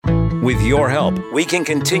With your help, we can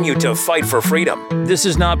continue to fight for freedom. This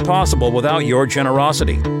is not possible without your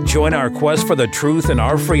generosity. Join our quest for the truth and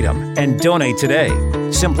our freedom and donate today.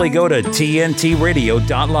 Simply go to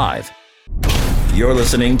tntradio.live. You're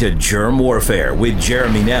listening to Jerm Warfare with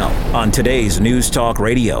Jeremy Nell on today's News Talk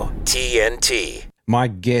Radio, TNT. My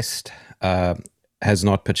guest has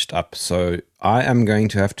not pitched up, so I am going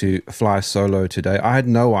to have to fly solo today. I had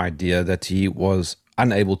no idea that he was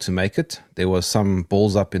unable to make it. There was some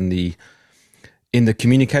balls up in the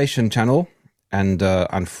communication channel, and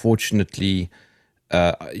unfortunately,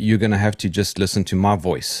 you're going to have to just listen to my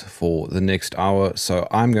voice for the next hour. So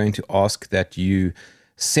I'm going to ask that you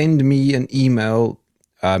send me an email,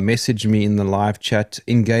 message me in the live chat,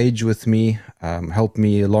 engage with me, help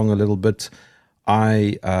me along a little bit.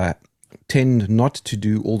 I tend not to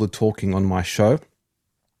do all the talking on my show.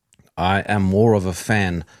 I am more of a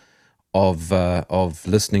fan of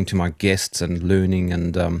listening to my guests and learning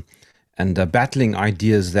and battling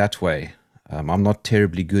ideas that way. I'm not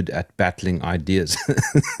terribly good at battling ideas.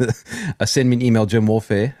 Send me an email,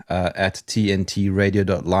 jermwarfare at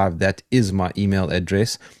tntradio.live. That is my email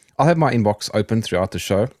address. I'll have my inbox open throughout the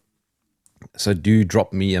show, so do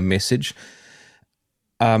drop me a message.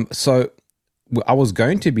 So I was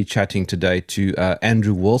going to be chatting today to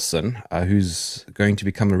Andrew Wilson, who's going to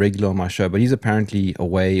become a regular on my show, but he's apparently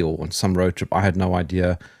away or on some road trip. I had no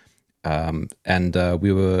idea. And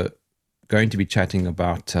we were going to be chatting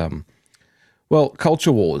about,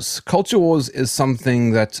 culture wars. Culture wars is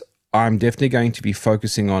something that I'm definitely going to be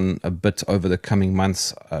focusing on a bit over the coming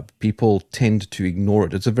months. People tend to ignore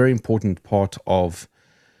it. It's a very important part of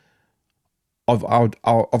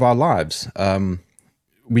our lives.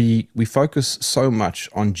 We focus so much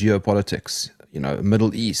on geopolitics,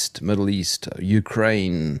 Middle East,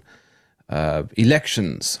 Ukraine,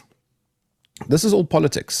 elections. This is all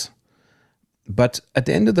politics. But at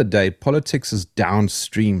the end of the day, politics is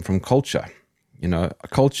downstream from culture.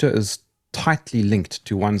 Culture is tightly linked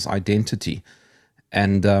to one's identity.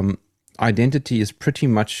 And identity is pretty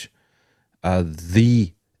much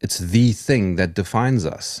the thing that defines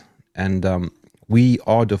us. And we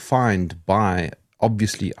are defined by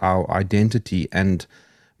obviously our identity, and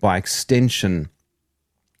by extension,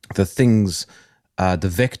 the things, the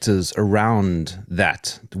vectors around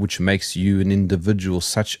that, which makes you an individual,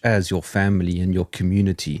 such as your family and your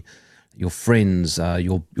community, your friends,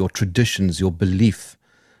 your traditions, your belief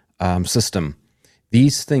system.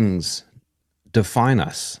 These things define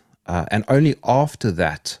us, and only after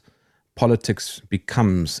that, politics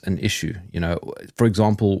becomes an issue. For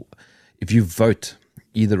example, if you vote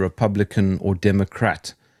either Republican or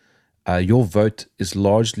Democrat, your vote is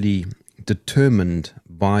largely determined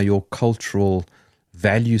by your cultural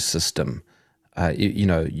value system.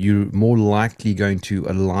 You're more likely going to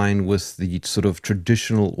align with the sort of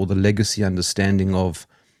traditional or the legacy understanding of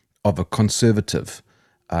a conservative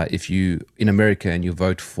if you in America and you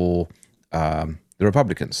vote for the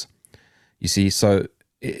Republicans. You see, so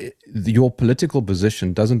your political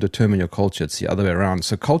position doesn't determine your culture. It's the other way around.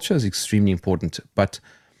 So culture is extremely important, but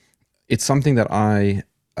it's something that I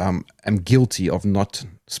am guilty of not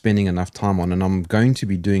spending enough time on, and I'm going to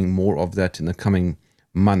be doing more of that in the coming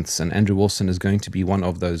months. And Andrew Wilson is going to be one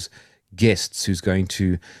of those guests who's going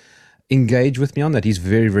to engage with me on that. He's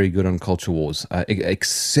very, very good on culture wars,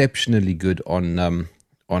 exceptionally good on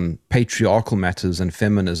patriarchal matters and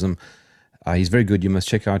feminism. He's very good. You must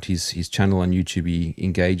check out his channel on YouTube. He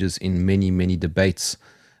engages in many, many debates.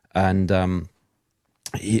 And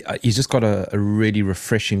he's just got a really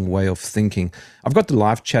refreshing way of thinking. I've got the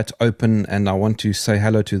live chat open, and I want to say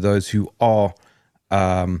hello to those who are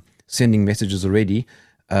sending messages already.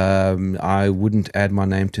 I wouldn't add my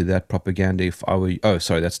name to that propaganda if I were... Oh,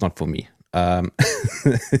 sorry, that's not for me.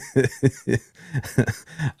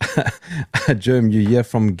 Jerm, you hear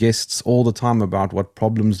from guests all the time about what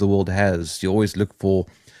problems the world has. You always look for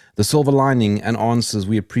the silver lining and answers.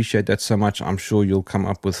 We appreciate that so much. I'm sure you'll come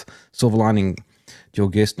up with silver lining to your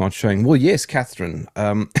guest not showing. Well, yes, Catherine,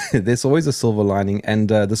 there's always a silver lining, and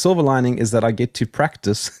the silver lining is that I get to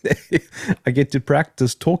practice. I get to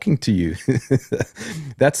practice talking to you.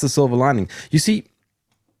 That's the silver lining. You see,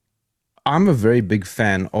 I'm a very big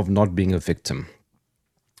fan of not being a victim.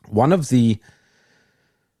 One of the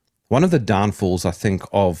downfalls, I think,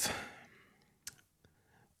 of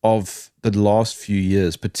the last few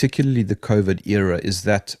years, particularly the COVID era, is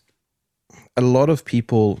that a lot of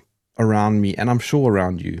people around me, and I'm sure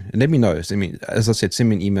around you, and let me know. I mean, as I said, send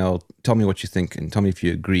me an email, tell me what you think, and tell me if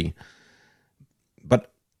you agree.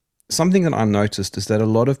 But something that I noticed is that a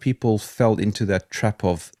lot of people fell into that trap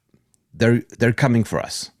of they're coming for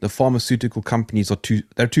us. The pharmaceutical companies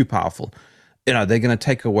they're too powerful. they're going to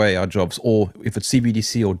take away our jobs, or if it's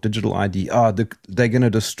CBDC or digital ID, they're going to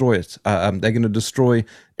destroy it. They're going to destroy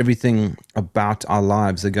everything about our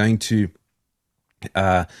lives. They're going to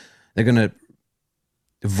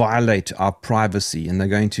violate our privacy, and they're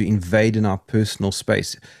going to invade in our personal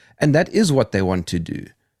space. And that is what they want to do.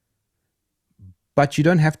 But you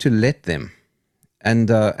don't have to let them. And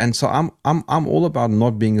so I'm all about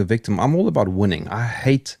not being a victim. I'm all about winning. I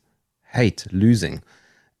hate losing.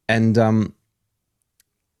 And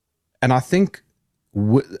I think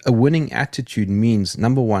a winning attitude means,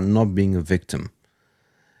 number one, not being a victim.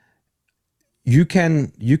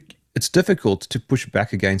 It's difficult to push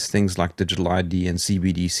back against things like digital ID and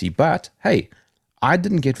CBDC, but hey, I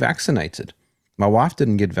didn't get vaccinated. My wife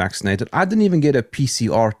didn't get vaccinated. I didn't even get a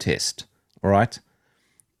PCR test, all right?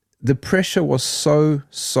 The pressure was so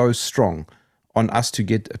strong on us to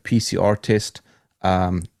get a PCR test.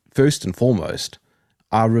 First and foremost,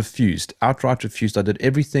 I refused, outright refused. I did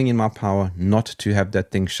everything in my power not to have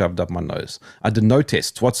that thing shoved up my nose. I did no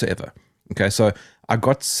tests whatsoever. Okay, so I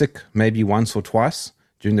got sick maybe once or twice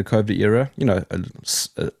during the COVID era,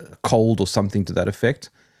 a cold or something to that effect.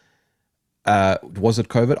 Was it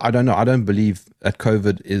COVID? I don't know. I don't believe that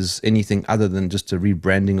COVID is anything other than just a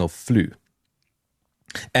rebranding of flu.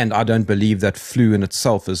 And I don't believe that flu in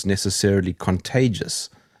itself is necessarily contagious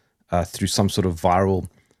through some sort of viral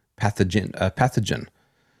pathogen.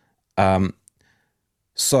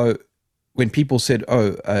 So when people said,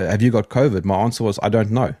 have you got COVID? My answer was, I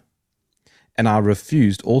don't know. And I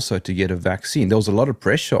refused also to get a vaccine. There was a lot of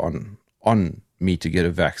pressure on me to get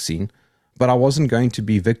a vaccine, but I wasn't going to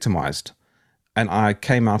be victimized. And I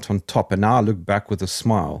came out on top. And now I look back with a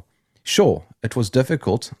smile. Sure, it was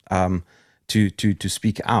difficult to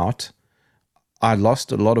speak out. I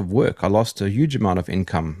lost a lot of work. I lost a huge amount of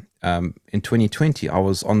income. In 2020, I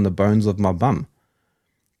was on the bones of my bum.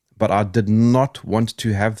 But I did not want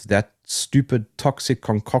to have that stupid toxic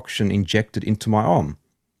concoction injected into my arm.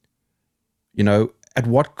 At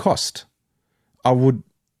what cost? I would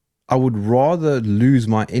rather lose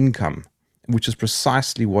my income, which is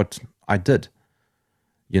precisely what I did.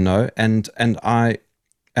 And I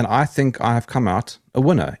think I have come out a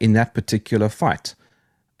winner in that particular fight.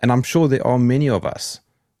 And I'm sure there are many of us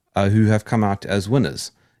who have come out as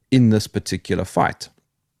winners in this particular fight.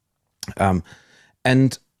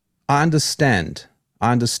 And I understand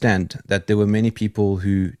that there were many people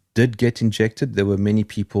who did get injected. There were many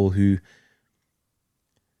people who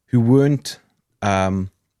weren't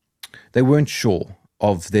sure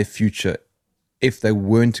of their future if they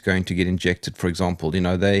weren't going to get injected, for example.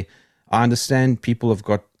 I understand people have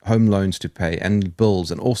got home loans to pay and bills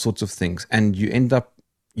and all sorts of things, and you end up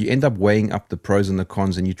weighing up the pros and the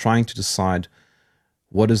cons, and you're trying to decide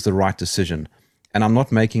what is the right decision. And I'm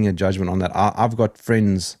not making a judgment on that. I've got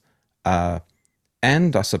friends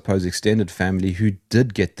and I suppose extended family who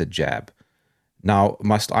did get the jab. Now,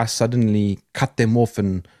 must I suddenly cut them off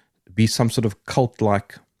and be some sort of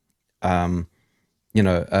cult-like, what's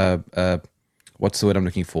the word I'm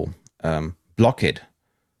looking for? Blockhead,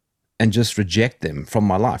 and just reject them from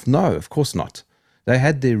my life? No, of course not. They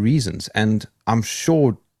had their reasons, and I'm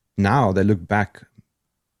sure now they look back,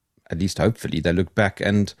 at least hopefully, they look back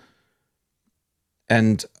and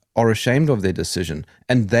are ashamed of their decision,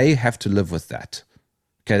 and they have to live with that.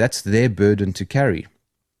 Okay, that's their burden to carry.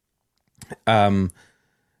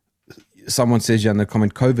 Someone says here in the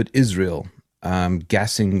comment, COVID is real.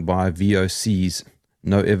 Gassing by VOCs,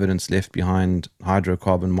 no evidence left behind,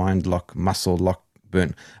 hydrocarbon, mind lock, muscle lock,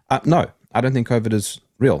 burn. No, I don't think COVID is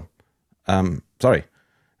real. Sorry.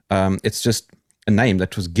 It's just a name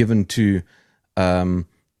that was given to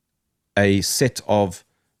a set of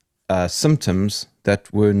symptoms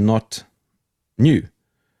that were not new.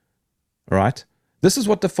 All right? This is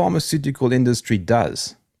what the pharmaceutical industry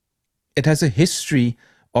does. It has a history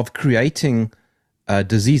of creating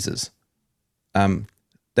diseases that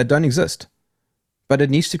don't exist, but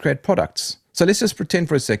it needs to create products. So let's just pretend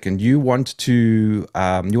for a second you want to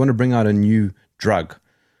bring out a new drug,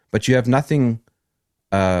 but you have nothing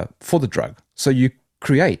for the drug. So you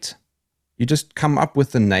just come up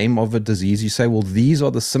with the name of a disease. You say, well, these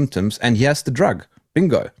are the symptoms, and here's the drug.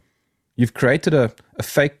 Bingo. You've created a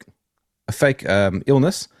fake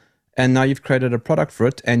illness, and now you've created a product for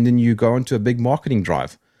it, and then you go into a big marketing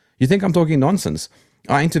drive. You think I'm talking nonsense?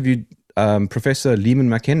 I interviewed Professor Lehman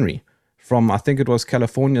McHenry from, I think it was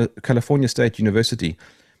California State University.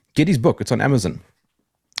 Get his book. It's on Amazon.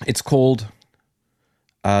 It's called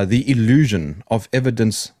The Illusion of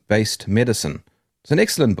Evidence-Based Medicine. It's an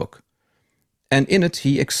excellent book. And in it,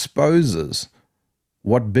 he exposes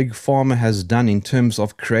what Big Pharma has done in terms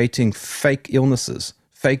of creating fake illnesses,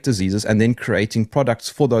 fake diseases, and then creating products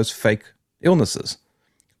for those fake illnesses,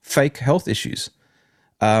 fake health issues.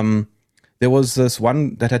 There was this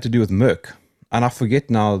one that had to do with Merck, and I forget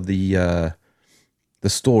now the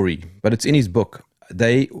story, but it's in his book.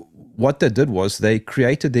 What they did was they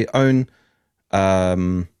created their own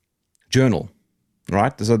journal,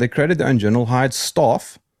 right? So they created their own journal, hired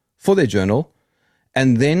staff for their journal,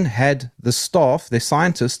 and then had the staff, their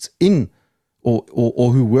scientists in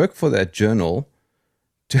or who work for that journal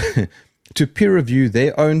to peer review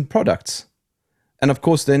their own products. And of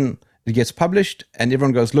course, then it gets published, and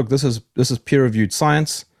everyone goes, "Look, this is peer-reviewed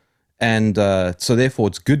science, and so therefore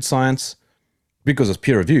it's good science because it's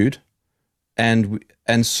peer-reviewed."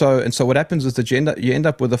 And so what happens is that you end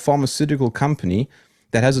up with a pharmaceutical company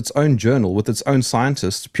that has its own journal with its own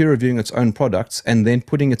scientists peer-reviewing its own products, and then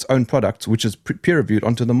putting its own product, which is peer-reviewed,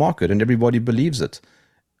 onto the market, and everybody believes it.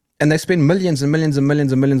 And they spend millions and millions and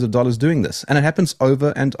millions and millions of dollars doing this, and it happens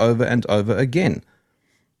over and over and over again.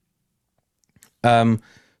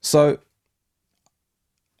 So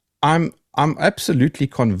I'm absolutely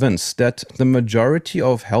convinced that the majority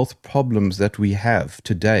of health problems that we have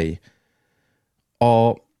today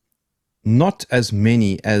are not as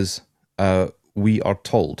many as we are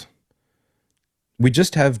told. We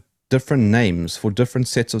just have different names for different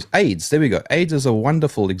sets of AIDS. There we go. AIDS is a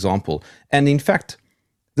wonderful example. And in fact,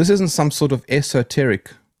 this isn't some sort of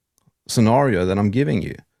esoteric scenario that I'm giving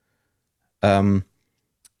you.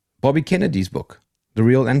 Bobby Kennedy's book, The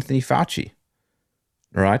Real Anthony Fauci,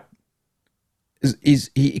 right,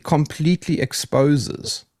 he completely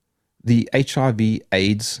exposes the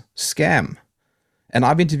HIV/AIDS scam. And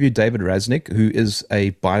I've interviewed David Raznick, who is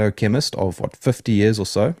a biochemist of 50 years or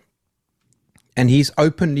so, and he's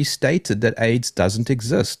openly stated that AIDS doesn't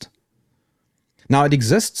exist. Now, it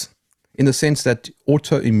exists in the sense that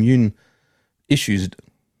autoimmune issues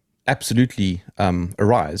absolutely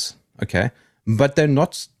arise, okay, but they're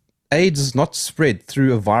not. AIDS is not spread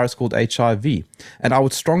through a virus called HIV. And I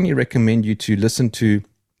would strongly recommend you to listen to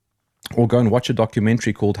or go and watch a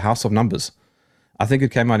documentary called House of Numbers. I think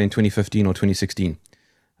it came out in 2015 or 2016.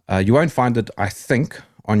 You won't find it, I think,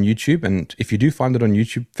 on YouTube. And if you do find it on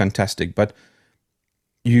YouTube, fantastic. But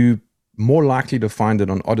you're more likely to find it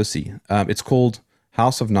on Odyssey. It's called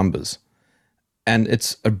House of Numbers. And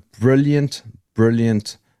it's a brilliant,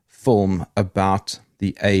 brilliant film about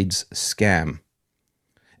the AIDS scam.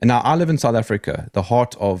 And now I live in South Africa, the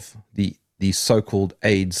heart of the so-called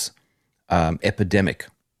AIDS epidemic.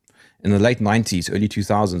 In the late 90s, early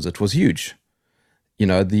 2000s, it was huge. You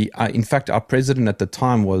know, in fact, our president at the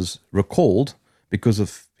time was recalled because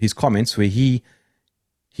of his comments where he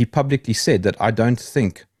publicly said that I don't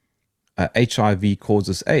think HIV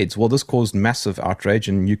causes AIDS. Well, this caused massive outrage,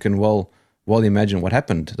 and you can well imagine what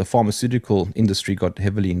happened. The pharmaceutical industry got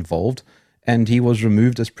heavily involved, and he was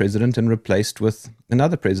removed as president and replaced with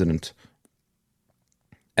another president.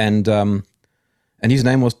 And his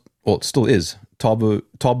name was, well, it still is, Thabo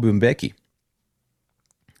Mbeki.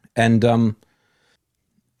 And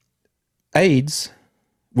AIDS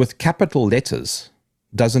with capital letters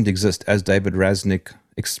doesn't exist, as David Raznick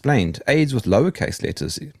explained. AIDS with lowercase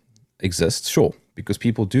letters exists, sure, because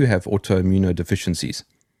people do have autoimmunodeficiencies.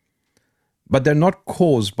 But they're not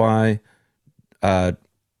caused by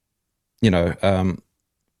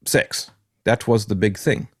sex. That was the big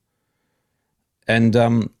thing. And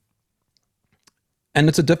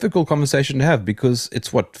it's a difficult conversation to have because it's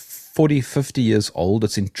 40, 50 years old.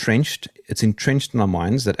 It's entrenched in our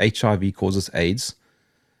minds that HIV causes AIDS.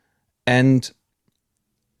 And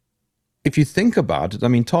if you think about it, I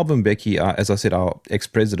mean, Thabo Mbeki, as I said, our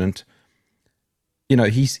ex-president,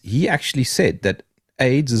 he actually said that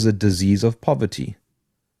AIDS is a disease of poverty.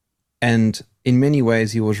 And in many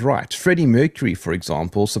ways, he was right. Freddie Mercury, for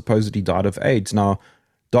example, supposedly died of AIDS. Now,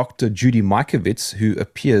 Dr. Judy Mikovits, who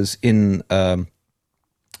appears in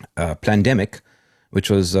Plandemic, which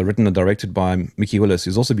was written and directed by Mickey Willis,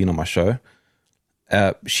 who's also been on my show,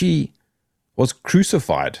 she was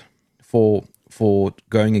crucified for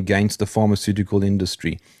going against the pharmaceutical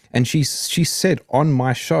industry. And she said on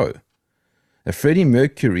my show that Freddie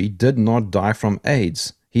Mercury did not die from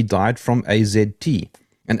AIDS. He died from AZT.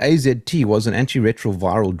 And AZT was an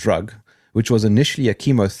antiretroviral drug, which was initially a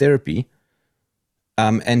chemotherapy,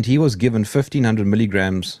 and he was given 1,500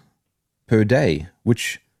 milligrams per day,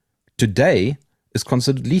 which today is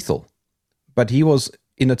considered lethal. But he was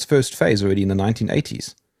in its first phase already in the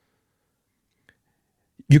 1980s.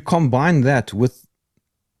 You combine that with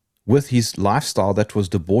his lifestyle that was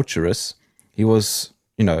debaucherous. He was,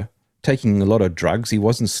 taking a lot of drugs. He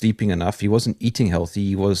wasn't sleeping enough. He wasn't eating healthy.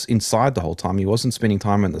 He was inside the whole time. He wasn't spending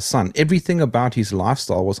time in the sun. Everything about his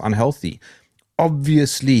lifestyle was unhealthy.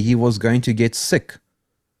 obviously he was going to get sick.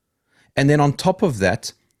 And then on top of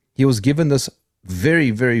that, he was given this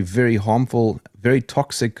very, very, very harmful, very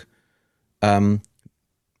toxic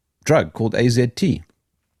drug called AZT.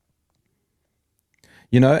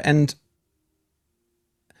 And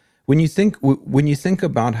when you think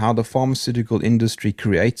about how the pharmaceutical industry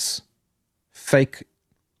creates fake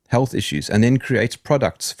health issues and then creates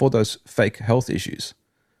products for those fake health issues,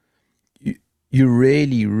 you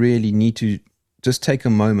really, really need to just take a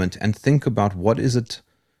moment and think about what is it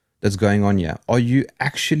that's going on here. Are you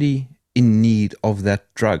actually in need of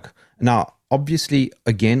that drug? Now, obviously,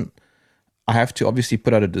 again, I have to obviously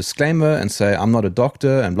put out a disclaimer and say I'm not a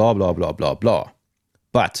doctor and blah, blah, blah, blah, blah.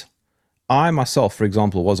 But I myself, for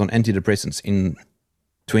example, was on antidepressants in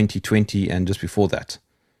 2020 and just before that.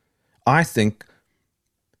 I think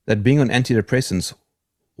that being on antidepressants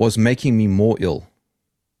was making me more ill.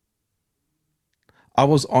 I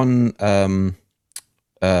was on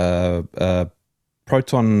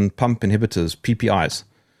proton pump inhibitors, PPIs,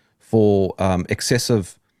 for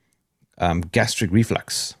excessive gastric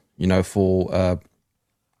reflux, for,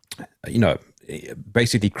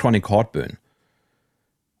 basically chronic heartburn.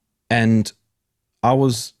 And I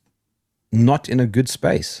was not in a good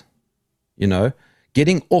space,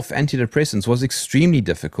 Getting off antidepressants was extremely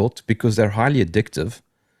difficult because they're highly addictive.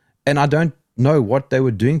 And I don't know what they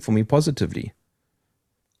were doing for me positively.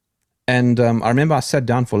 And I remember I sat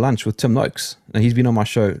down for lunch with Tim Noakes. And he's been on my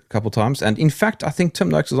show a couple of times. And in fact, I think Tim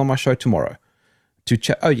Noakes is on my show tomorrow.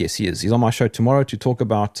 Oh, yes, he is. He's on my show tomorrow to talk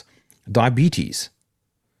about diabetes.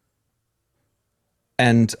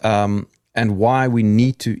 And why we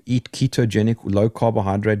need to eat ketogenic, low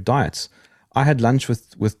carbohydrate diets. I had lunch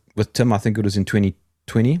with Tim, I think it was in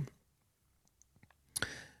 2020.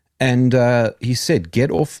 And he said,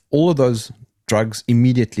 get off all of those drugs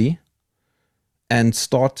immediately and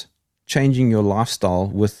start changing your lifestyle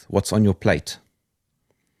with what's on your plate.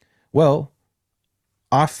 Well,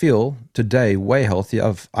 I feel today way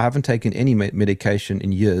healthier. I haven't taken any medication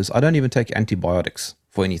in years. I don't even take antibiotics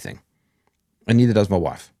for anything. And neither does my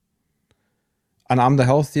wife. And I'm the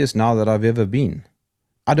healthiest now that I've ever been.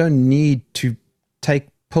 I don't need to take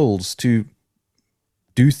pills to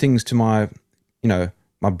do things to my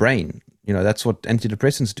brain. That's what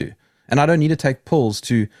antidepressants do. And I don't need to take pills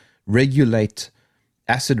to regulate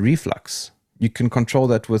acid reflux. You can control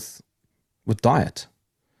that with diet.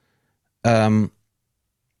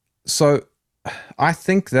 So I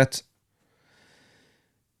think that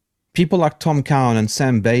people like Tom Cowan and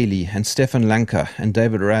Sam Bailey and Stefan Lanka and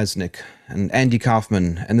David Raznick and Andy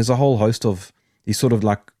Kaufman, and there's a whole host of these sort of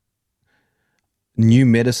like new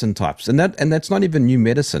medicine types. And that's not even new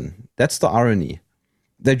medicine. That's the irony.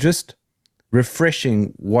 They're just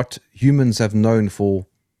refreshing what humans have known for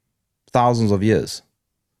thousands of years.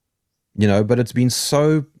 But it's been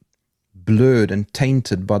so blurred and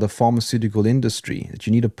tainted by the pharmaceutical industry that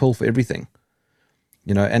you need a pill for everything.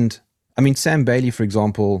 And I mean, Sam Bailey, for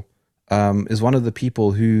example, is one of the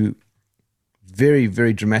people who very,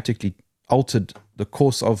 very dramatically altered the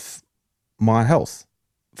course of my health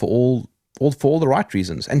for all the right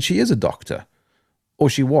reasons. And she is a doctor, or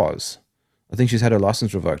she was. I think she's had her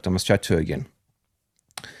license revoked. I must chat to her again.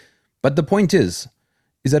 But the point is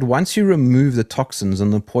that once you remove the toxins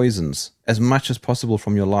and the poisons as much as possible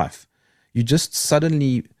from your life, you just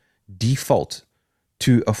suddenly default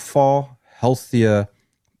to a far healthier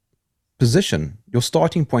position. Your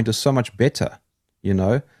starting point is so much better,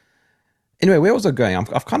 Anyway, where was I going?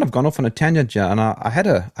 I've kind of gone off on a tangent here, and I had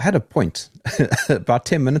a point about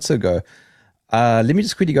 10 minutes ago. Let me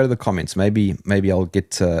just quickly go to the comments. Maybe I'll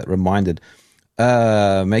get reminded.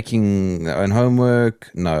 Making their own homework.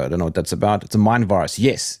 No, I don't know what that's about. It's a mind virus.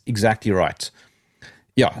 Yes, exactly right.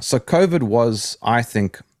 Yeah, so COVID was, I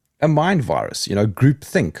think, a mind virus,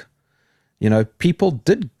 groupthink. People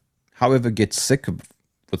did, however, get sick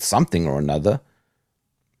with something or another.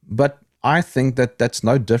 But I think that that's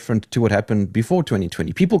no different to what happened before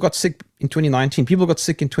 2020. People got sick in 2019. People got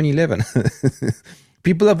sick in 2011.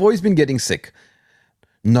 People have always been getting sick.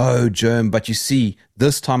 No, Jerm, but you see,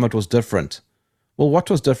 this time it was different. Well,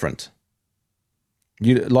 what was different?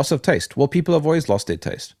 Loss of taste. Well, people have always lost their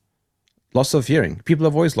taste. Loss of hearing. People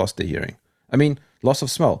have always lost their hearing. I mean, loss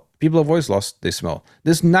of smell. People have always lost their smell.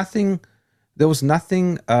 There was nothing,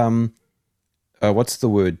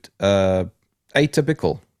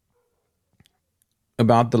 atypical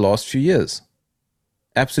about the last few years.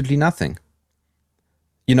 Absolutely nothing.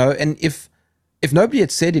 And if nobody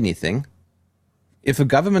had said anything, if the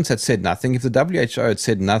governments had said nothing, if the WHO had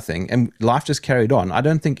said nothing, and life just carried on, I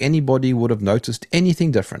don't think anybody would have noticed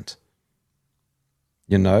anything different.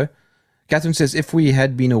 Can Catherine says, if we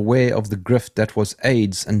had been aware of the grift that was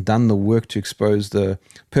AIDS and done the work to expose the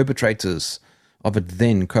perpetrators of it,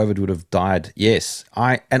 then COVID would have died. Yes,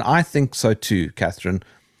 I think so too, Catherine.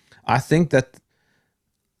 I think that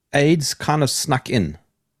AIDS kind of snuck in,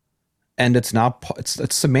 and it's now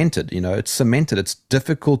it's cemented. It's cemented. It's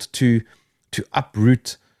difficult to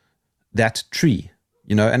uproot that tree.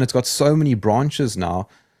 And it's got so many branches now.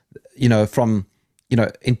 From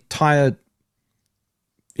entire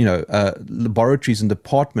laboratories and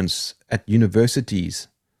departments at universities,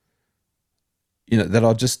 that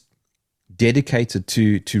are just dedicated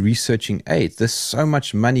to researching AIDS. There's so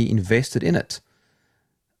much money invested in it.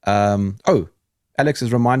 Alex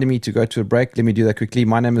is reminding me to go to a break. Let me do that quickly.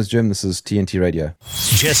 My name is Jerm. This is TNT Radio.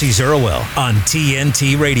 Jesse Zerwell on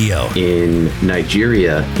TNT Radio. In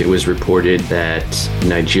Nigeria, it was reported that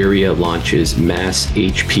Nigeria launches mass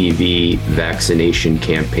HPV vaccination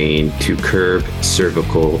campaign to curb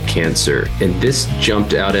cervical cancer. And this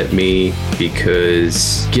jumped out at me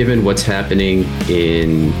because given what's happening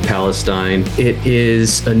in Palestine, it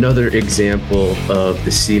is another example of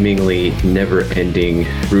the seemingly never-ending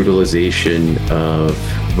brutalization of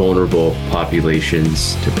vulnerable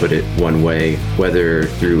populations, to put it one way, whether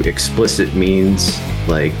through explicit means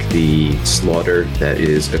like the slaughter that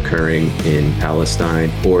is occurring in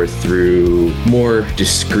Palestine, or through more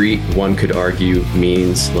discreet, one could argue,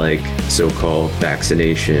 means like so-called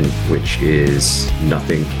vaccination, which is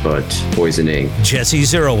nothing but poisoning. Jesse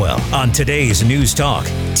Zerwell on today's News Talk,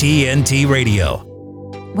 TNT Radio.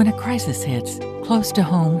 When a crisis hits, close to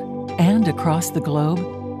home and across the globe,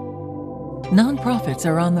 nonprofits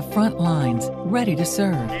are on the front lines, ready to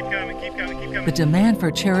serve. Keep coming. The demand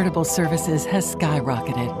for charitable services has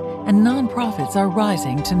skyrocketed, and nonprofits are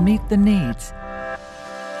rising to meet the needs.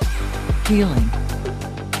 Healing,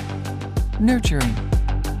 nurturing,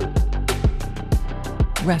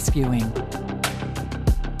 rescuing,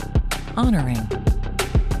 honoring,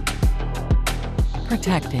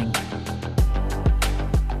 protecting,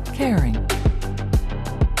 caring,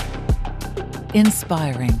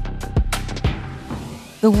 inspiring.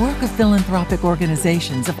 The work of philanthropic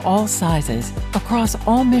organizations of all sizes, across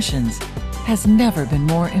all missions, has never been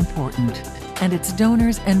more important. And it's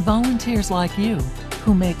donors and volunteers like you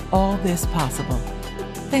who make all this possible.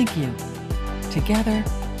 Thank you. Together,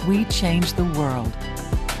 we change the world.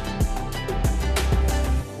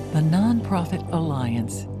 The Nonprofit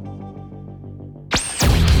Alliance.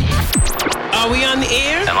 Are we on the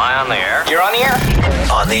air? Am I on the air? You're on the air?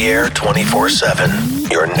 On the air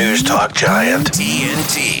 24/7. Your News Talk giant.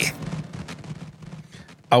 TNT.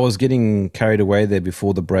 I was getting carried away there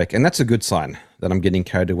before the break, and that's a good sign that I'm getting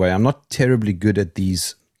carried away. I'm not terribly good at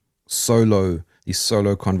these solo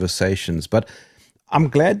conversations, but I'm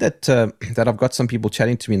glad that that I've got some people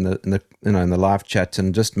chatting to me in the live chat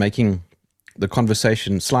and just making the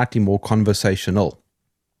conversation slightly more conversational.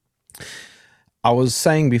 I was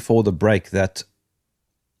saying before the break that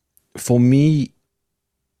for me,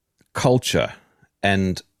 culture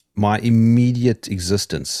and my immediate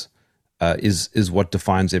existence is what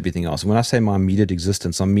defines everything else. And when I say my immediate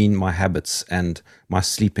existence, I mean my habits and my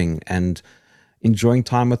sleeping and enjoying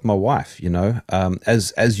time with my wife.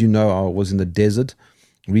 As you know, I was in the desert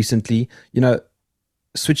recently.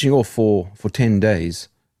 Switching off for 10 days,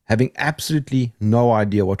 having absolutely no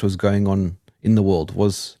idea what was going on in the world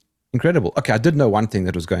was incredible. Okay, I did know one thing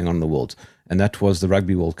that was going on in the world, and that was the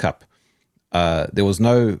Rugby World Cup. There was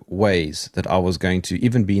no ways that I was going to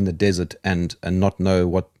even be in the desert and not know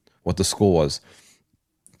what the score was.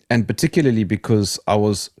 And particularly because I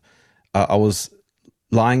was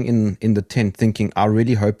lying in the tent thinking, I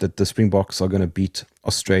really hope that the Springboks are going to beat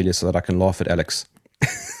Australia so that I can laugh at Alex.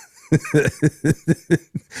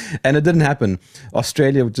 And it didn't happen.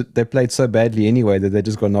 Australia, they played so badly anyway that they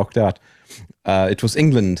just got knocked out. It was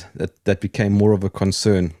England that became more of a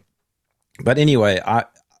concern. But anyway,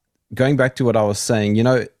 going back to what I was saying,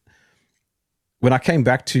 when I came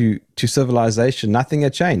back to civilization, nothing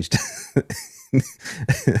had changed.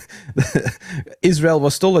 Israel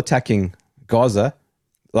was still attacking Gaza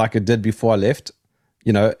like it did before I left,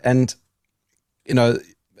 and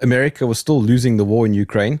America was still losing the war in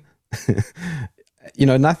Ukraine.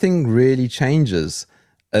 Nothing really changes.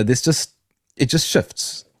 It just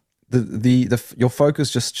shifts. Your focus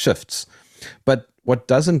just shifts. But what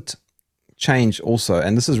doesn't change also,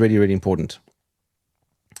 and this is really, really important,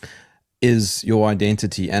 is your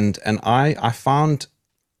identity. And I found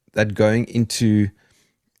that going into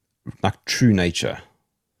like true nature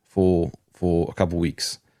for a couple of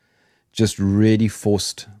weeks just really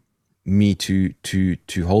forced me to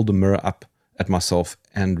hold the mirror up at myself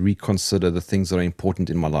and reconsider the things that are important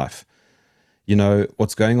in my life.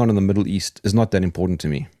 what's going on in the Middle East is not that important to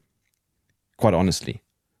me, quite honestly.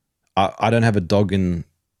 I don't have a dog in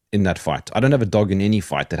that fight. I don't have a dog in any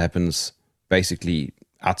fight that happens basically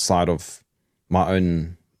outside of my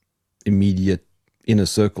own immediate inner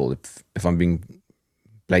circle, if I'm being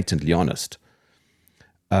blatantly honest.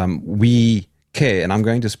 We care, and I'm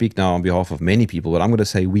going to speak now on behalf of many people, but I'm going to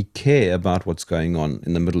say we care about what's going on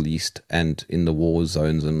in the Middle East and in the war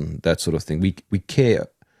zones and that sort of thing. We care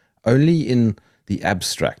only in the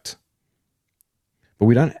abstract, but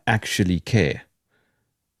we don't actually care,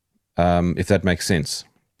 if that makes sense.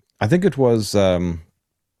 I think it was, who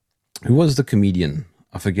was the comedian?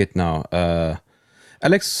 I forget now.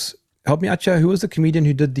 Alex, help me out here. Who was the comedian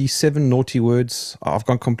who did the 7 naughty words? I've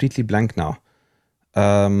gone completely blank now.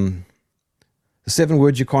 The 7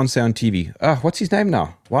 words you can't say on TV. What's his name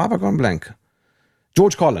now? Why have I gone blank?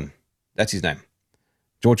 George Carlin. That's his name.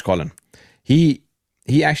 George Carlin. He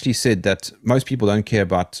actually said that most people don't care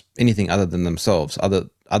about anything other than themselves,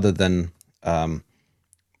 other than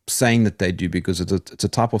saying that they do, because it's a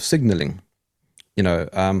type of signaling,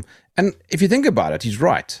 and if you think about it, he's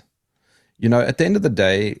right. At the end of the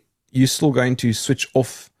day, you're still going to switch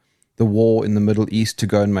off the war in the Middle East to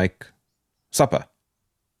go and make supper.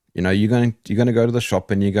 You're going to go to the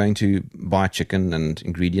shop and you're going to buy chicken and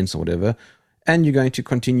ingredients or whatever, and you're going to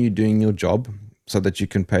continue doing your job so that you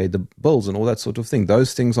can pay the bills and all that sort of thing.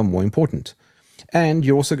 Those things are more important. And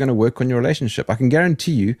you're also going to work on your relationship. I can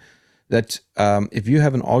guarantee you that if you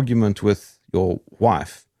have an argument with your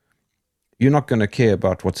wife, you're not going to care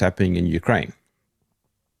about what's happening in Ukraine.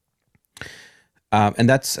 And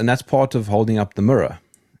that's part of holding up the mirror.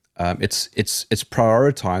 It's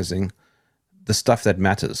prioritizing the stuff that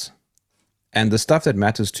matters. And the stuff that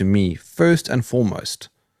matters to me, first and foremost,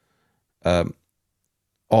 are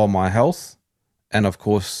my health and, of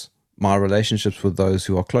course, my relationships with those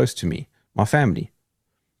who are close to me, my family,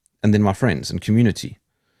 and then my friends and community.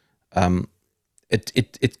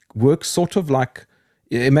 It works sort of like,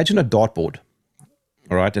 imagine a dartboard,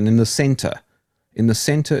 all right? And in the center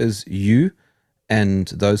is you and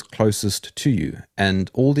those closest to you,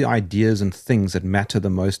 and all the ideas and things that matter the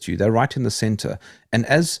most to you. They're right in the center. And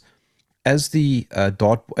as the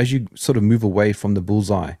as you sort of move away from the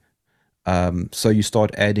bullseye, so you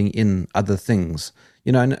start adding in other things,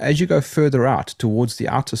 and as you go further out towards the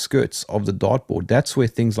outer skirts of the dartboard, that's where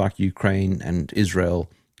things like Ukraine and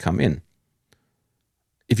Israel come in.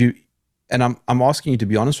 I'm asking you to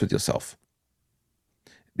be honest with yourself,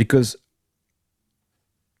 because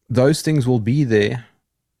those things will be there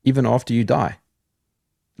even after you die.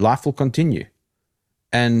 Life will continue,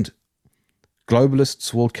 and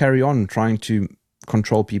globalists will carry on trying to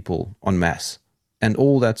control people en masse and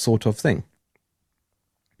all that sort of thing.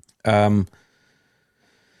 The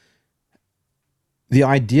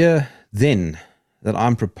idea then that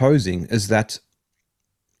I'm proposing is that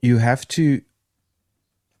you have to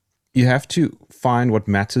find what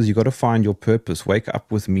matters. You got to find your purpose. Wake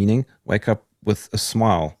up with meaning. Wake up with a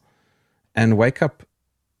smile, and wake up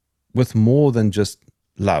with more than just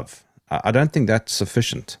love. I don't think that's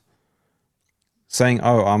sufficient. Saying,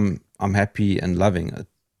 "Oh, I'm happy and loving,"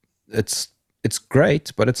 it's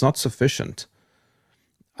great, but it's not sufficient.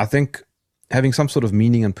 I think having some sort of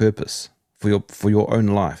meaning and purpose for your own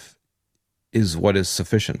life is what is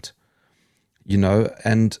sufficient.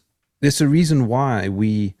 And there's a reason why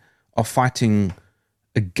we are fighting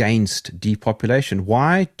against depopulation.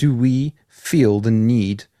 Why do we feel the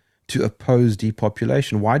need to oppose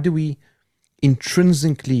depopulation? Why do we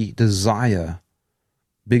intrinsically desire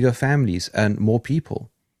bigger families and more people?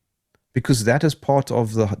 Because that is part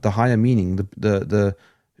of the higher meaning, the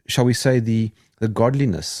shall we say, the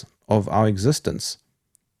godliness of our existence.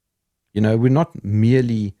 We're not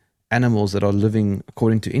merely animals that are living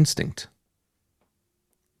according to instinct.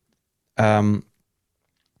 Paulo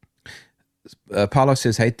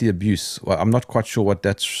says, hate the abuse. Well, I'm not quite sure what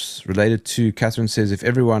that's related to. Catherine says, if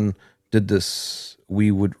everyone did this,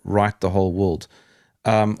 we would right the whole world.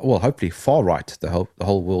 Well, hopefully far right the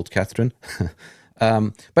whole world, Catherine.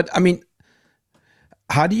 But I mean,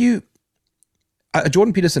 how do you...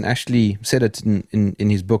 Jordan Peterson actually said it in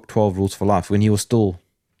his book, 12 Rules for Life, when he was still,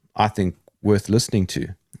 I think, worth listening to.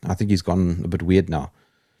 I think he's gone a bit weird now.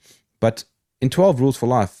 But in 12 Rules for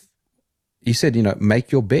Life, he said,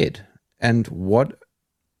 make your bed. And what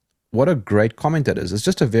a great comment that is. It's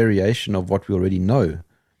just a variation of what we already know.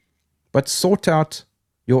 But sort out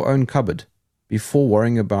your own cupboard before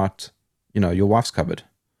worrying about, your wife's cupboard.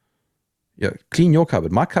 Clean your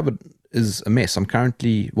cupboard. My cupboard is a mess. I'm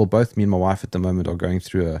currently, both me and my wife at the moment are going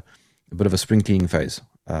through a bit of a spring cleaning phase,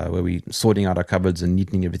 where we're sorting out our cupboards and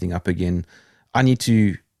neatening everything up again. I need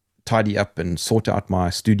to tidy up and sort out my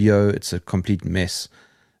studio. It's a complete mess.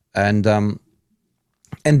 And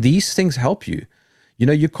these things help you. You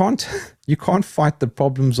know, you can't fight the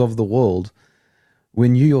problems of the world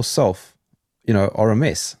when you yourself, you know, are a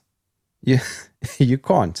mess. You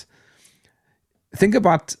can't. Think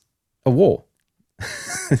about a war.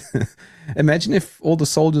 Imagine if all the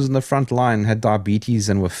soldiers in the front line had diabetes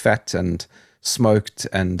and were fat and smoked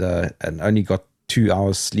and only got 2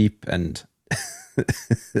 hours sleep and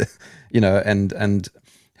you know, and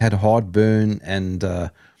had heartburn and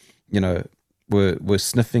you know, were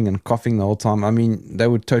sniffing and coughing the whole time. I mean, they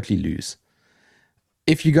would totally lose.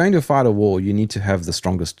 If you're going to fight a war, you need to have the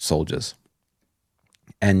strongest soldiers.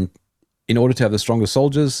 And in order to have the strongest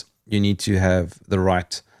soldiers, you need to have the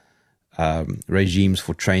right regimes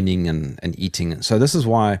for training and eating. So this is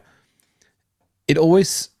why it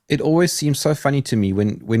always seems so funny to me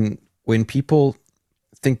when people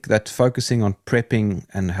think that focusing on prepping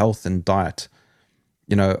and health and diet,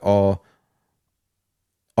 you know, are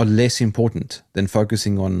less important than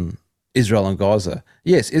focusing on Israel and Gaza.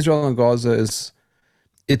 Yes, Israel and Gaza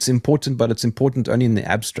it's important, but it's important only in the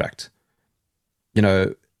abstract. You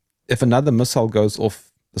know, if another missile goes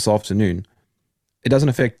off this afternoon, it doesn't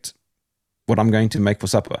affect what I'm going to make for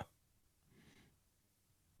supper.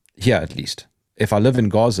 Here, at least. If I live in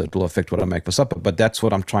Gaza, it will affect what I make for supper. But that's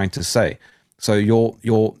what I'm trying to say. So your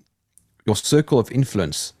circle of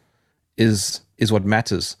influence is what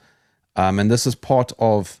matters, and this is part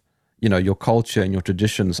of, you know, your culture and your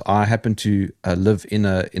traditions. I happen to live in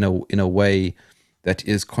a way that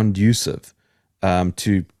is conducive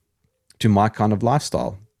to my kind of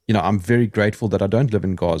lifestyle. You know, I'm very grateful that I don't live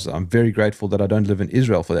in Gaza. I'm very grateful that I don't live in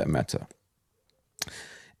Israel, for that matter.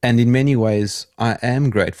 And in many ways, I am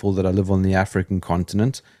grateful that I live on the African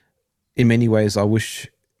continent. In many ways, I wish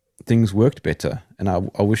things worked better, and I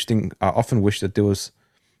often wish that there was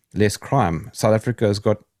less crime. South Africa has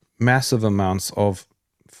got massive amounts of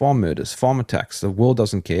farm murders, farm attacks. The world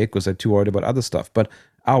doesn't care because they're too worried about other stuff. But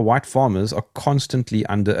our white farmers are constantly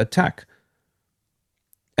under attack,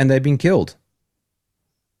 and they've been killed.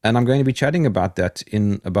 And I'm going to be chatting about that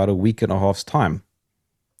in about a week and a half's time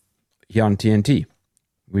here on TNT.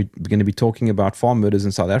 We're going to be talking about farm murders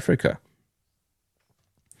in South Africa.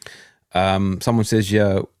 Someone says,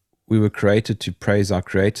 yeah, we were created to praise our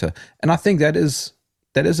Creator. And I think that is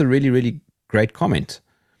a really, really great comment.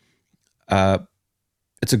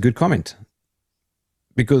 It's a good comment,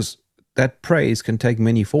 because that praise can take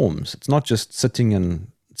many forms. It's not just sitting and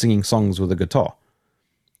singing songs with a guitar.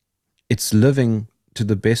 It's living to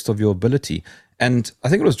the best of your ability. And I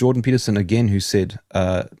think it was Jordan Peterson again who said,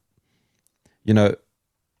 you know,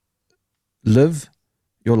 live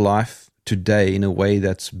your life today in a way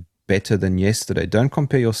that's better than yesterday. Don't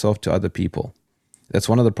compare yourself to other people. That's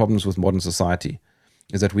one of the problems with modern society,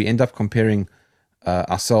 is that we end up comparing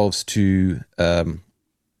ourselves to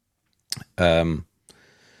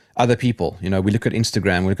other people. You know, we look at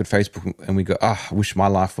Instagram, we look at Facebook, and we go, I wish my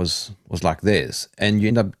life was like theirs. And you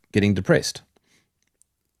end up getting depressed.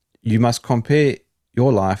 You must compare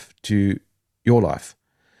your life to your life.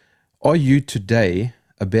 Are you today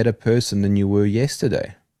a better person than you were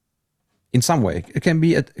yesterday? In some way. It can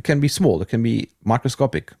be small, it can be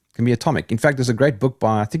microscopic, it can be atomic. In fact, there's a great book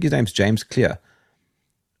by, I think his name's James Clear.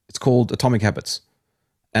 It's called Atomic Habits,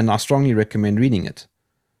 and I strongly recommend reading it.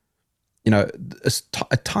 You know,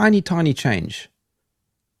 a tiny change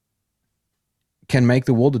can make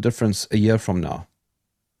the world a difference a year from now.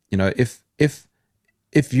 You know, if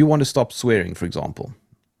you want to stop swearing, for example,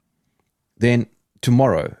 then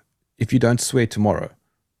tomorrow, if you don't swear tomorrow,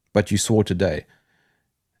 but you swore today,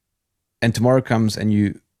 and tomorrow comes and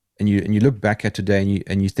you look back at today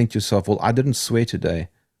and you think to yourself, well, I didn't swear today,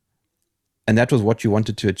 and that was what you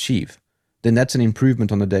wanted to achieve, then that's an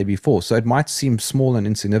improvement on the day before. So it might seem small and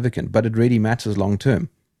insignificant, but it really matters long term.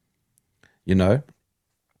 You know?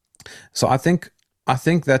 So I think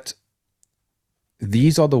that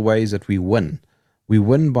these are the ways that we win. We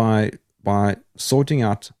win by sorting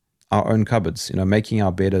out our own cupboards, you know, making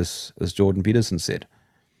our bed, as Jordan Peterson said.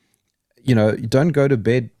 You know, you don't go to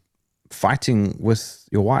bed fighting with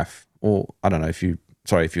your wife, or I don't know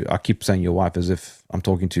I keep saying your wife as if I'm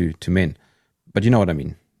talking to men, but you know what I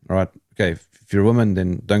mean, all right? Okay, if you're a woman,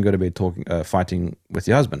 then don't go to bed fighting with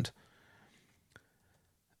your husband.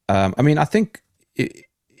 I mean, I think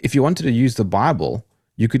if you wanted to use the Bible,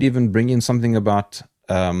 you could even bring in something about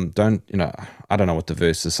I don't know what the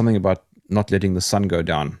verse is, something about not letting the sun go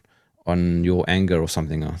down on your anger or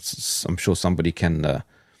something. I'm sure somebody can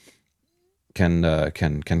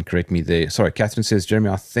correct me there. Sorry, Catherine says, Jeremy,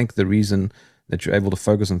 I think the reason that you're able to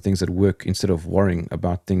focus on things that work instead of worrying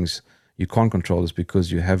about things you can't control is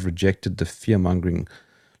because you have rejected the fear-mongering,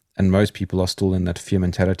 and most people are still in that fear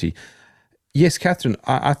mentality. Yes, Catherine,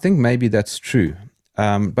 I think maybe that's true,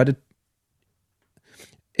 but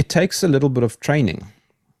it takes a little bit of training,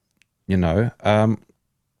 you know.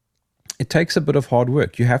 It takes a bit of hard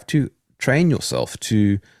work. You have to train yourself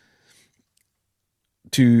to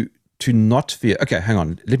not fear. Okay, hang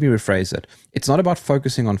on. Let me rephrase that. It's not about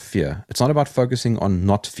focusing on fear. It's not about focusing on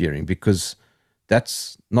not fearing, because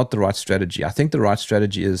that's not the right strategy. I think the right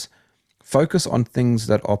strategy is focus on things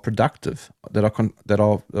that are productive, that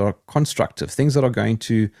are constructive, things that are going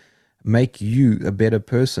to make you a better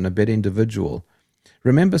person, a better individual.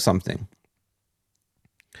 Remember something.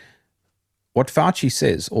 What Fauci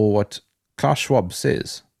says or what Klaus Schwab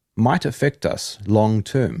says might affect us long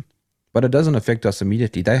term, but it doesn't affect us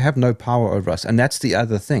immediately. They have no power over us. And that's the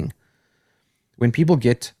other thing. When people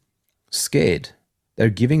get scared, they're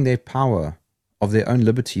giving their power of their own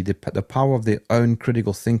liberty, the power of their own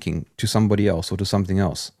critical thinking to somebody else or to something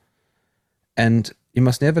else. And you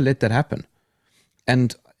must never let that happen.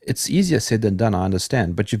 And it's easier said than done, I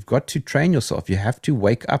understand, but you've got to train yourself. You have to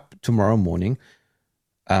wake up tomorrow morning,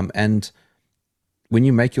 and when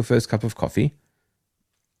you make your first cup of coffee,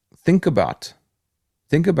 think about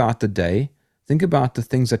the day, think about the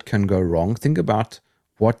things that can go wrong, think about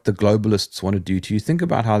what the globalists want to do to you, think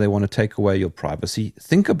about how they want to take away your privacy,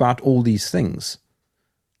 think about all these things,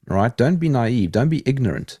 right? Don't be naive, don't be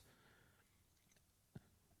ignorant.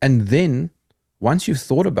 And then, once you've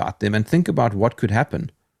thought about them and think about what could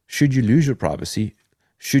happen, should you lose your privacy,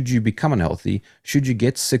 should you become unhealthy, should you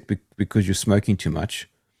get sick because you're smoking too much,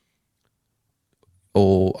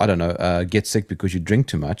 or, I don't know, get sick because you drink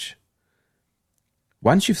too much.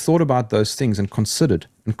 Once you've thought about those things and considered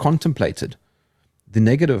and contemplated the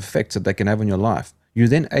negative effects that they can have on your life, you're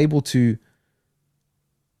then able to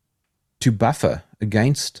buffer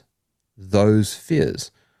against those fears.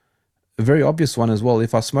 A very obvious one as well,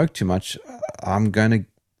 if I smoke too much, I'm going to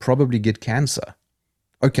probably get cancer.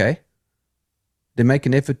 Okay, then make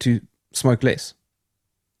an effort to smoke less.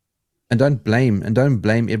 And don't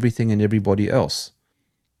blame everything and everybody else.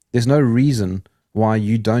 There's no reason why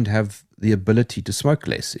you don't have the ability to smoke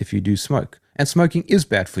less if you do smoke. And smoking is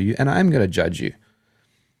bad for you, and I'm going to judge you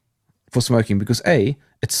for smoking because A,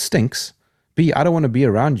 it stinks. B, I don't want to be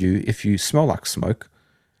around you if you smell like smoke.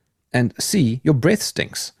 And C, your breath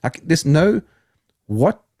stinks. Like, there's no,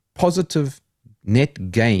 what positive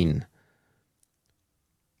net gain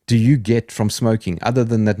do you get from smoking other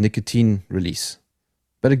than that nicotine release?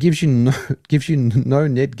 But it gives you no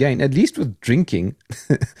net gain. At least with drinking,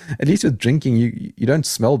 you don't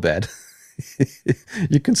smell bad.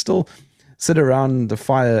 You can still sit around the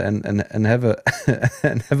fire and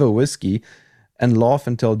have a whiskey and laugh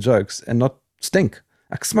and tell jokes and not stink.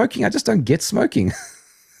 Like smoking, I just don't get smoking.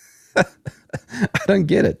 I don't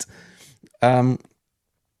get it.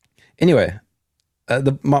 Anyway,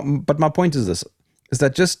 but my point is this: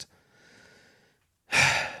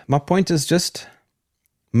 my point is just.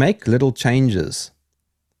 Make little changes.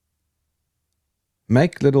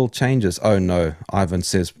 Make little changes. Oh no, Ivan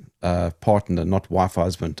says partner, not wife,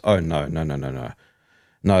 husband. Oh no.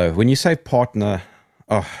 No, when you say partner,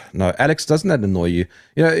 oh no, Alex, doesn't that annoy you?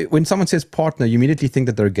 You know, when someone says partner, you immediately think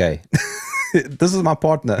that they're gay. This is my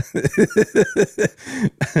partner.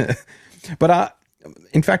 But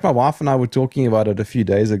in fact, my wife and I were talking about it a few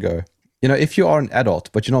days ago. You know, if you are an adult,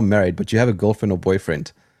 but you're not married, but you have a girlfriend or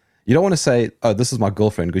boyfriend, you don't want to say, oh, this is my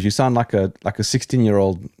girlfriend, because you sound like a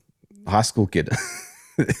 16-year-old high school kid.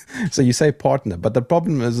 So you say partner, but the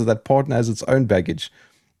problem is that partner has its own baggage.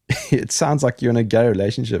 It sounds like you're in a gay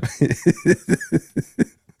relationship.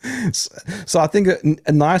 So I think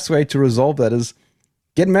a nice way to resolve that is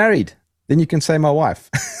get married. Then you can say my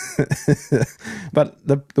wife. But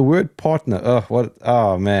the word partner,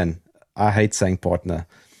 oh man, I hate saying partner.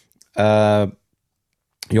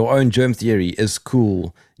 Your own germ theory is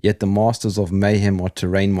cool, yet the masters of mayhem are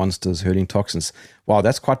terrain monsters hurling toxins. Wow,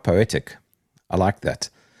 that's quite poetic. I like that.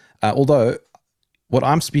 Although, what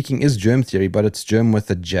I'm speaking is germ theory, but it's germ with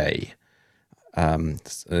a J.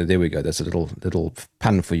 There we go. That's a little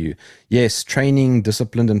pun for you. Yes, training,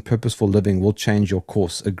 disciplined, and purposeful living will change your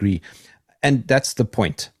course. Agree. And that's the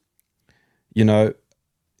point. You know,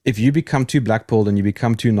 if you become too black-pilled and you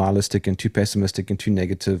become too nihilistic and too pessimistic and too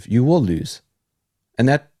negative, you will lose. And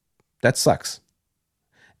that sucks.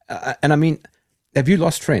 And I mean, have you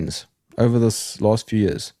lost friends over this last few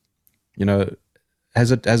years? You know,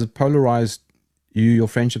 has it polarized you, your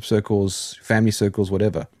friendship circles, family circles,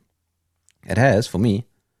 whatever? It has for me.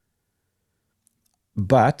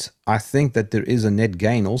 But I think that there is a net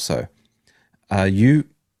gain also. You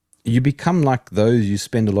you become like those you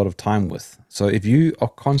spend a lot of time with. So if you are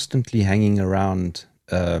constantly hanging around,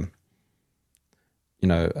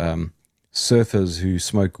 surfers who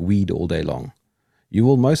smoke weed all day long, you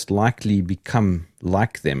will most likely become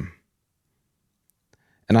like them.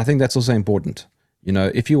 And I think that's also important.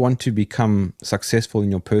 If you want to become successful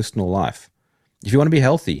in your personal life, if you want to be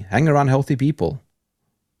healthy, hang around healthy people.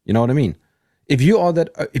 You know what I mean? If you are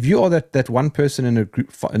that one person in a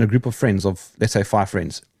group of friends of, let's say, 5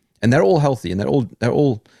 friends, and they're all healthy and they're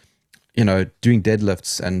all doing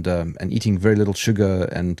deadlifts and eating very little sugar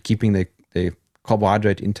and keeping their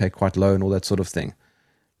carbohydrate intake quite low and all that sort of thing.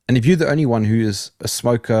 And if you're the only one who is a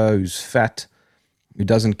smoker, who's fat, who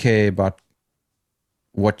doesn't care about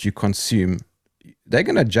what you consume, they're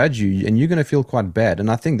going to judge you and you're going to feel quite bad. And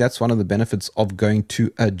I think that's one of the benefits of going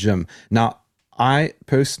to a gym. Now, I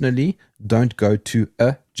personally don't go to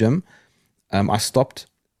a gym. I stopped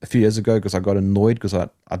a few years ago because I got annoyed because I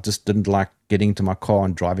just didn't like getting into my car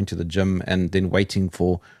and driving to the gym and then waiting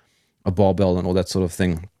for a barbell and all that sort of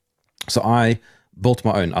thing. So I built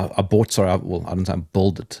my own. I don't say I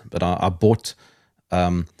built it, but I bought,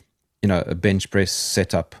 a bench press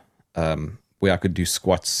setup where I could do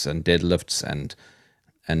squats and deadlifts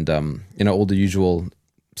and all the usual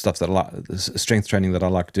stuff that I like, strength training that I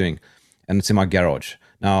like doing. And it's in my garage.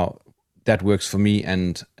 Now, that works for me.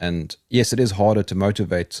 And yes, it is harder to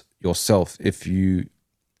motivate yourself if you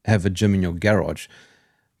have a gym in your garage.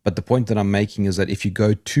 But the point that I'm making is that if you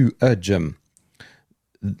go to a gym,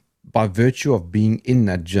 by virtue of being in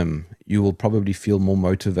that gym, you will probably feel more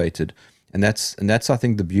motivated. And that's I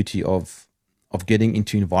think the beauty of getting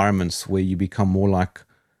into environments where you become more like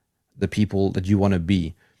the people that you want to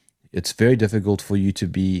be. It's very difficult for you to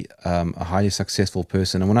be a highly successful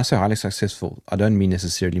person. And when I say highly successful, I don't mean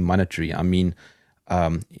necessarily monetary. I mean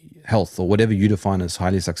health or whatever you define as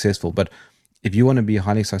highly successful. But if you want to be a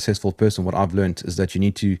highly successful person, what I've learned is that you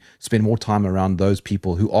need to spend more time around those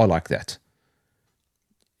people who are like that,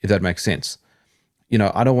 if that makes sense.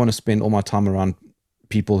 I don't want to spend all my time around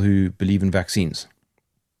people who believe in vaccines.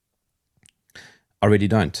 I really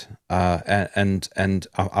don't. And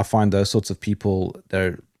I find those sorts of people,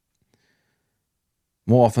 they're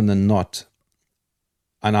more often than not,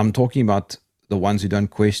 and I'm talking about the ones who don't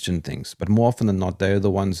question things, but more often than not, they're the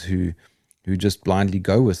ones who just blindly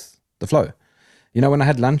go with the flow. When I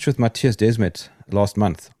had lunch with Matthias Desmet last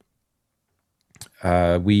month,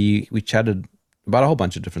 we chatted about a whole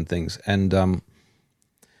bunch of different things. And I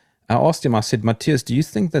asked him, I said, Matthias, do you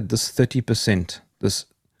think that this 30%,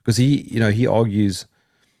 because he argues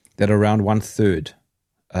that around 1/3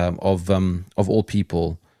 of all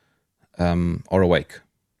people are awake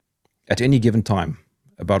at any given time,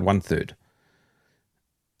 about 1/3.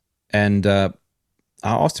 And I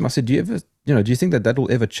asked him, I said, do you think that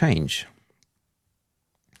will ever change?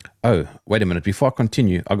 Oh, wait a minute. Before I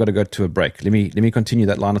continue, I've got to go to a break. Let me continue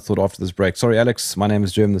that line of thought after this break. Sorry, Alex. My name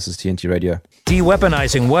is Jerm. This is TNT Radio.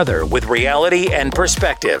 De-weaponizing weather with reality and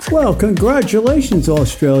perspective. Well, congratulations,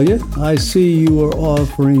 Australia. I see you are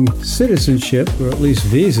offering citizenship, or at least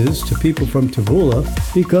visas, to people from Tavula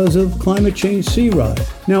because of climate change sea rise.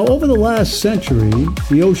 Now, over the last century,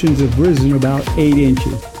 the oceans have risen about 8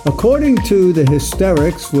 inches. According to the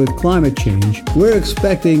hysterics with climate change, we're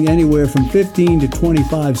expecting anywhere from 15 to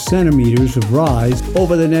 25 centimeters of rise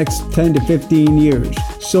over the next 10 to 15 years.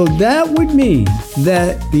 So that would mean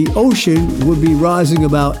that the ocean would be rising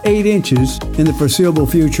about 8 inches in the foreseeable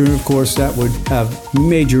future. And of course, that would have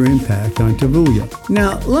major impact on Tavula.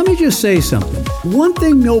 Now, let me just say something. One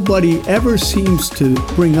thing nobody ever seems to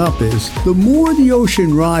bring up is the more the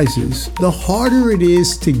ocean rises, the harder it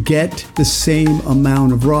is to get the same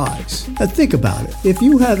amount of rise. Now think about it. If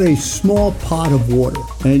you have a small pot of water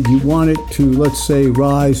and you want it to, let's say,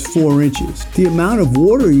 rise 4 inches, the amount of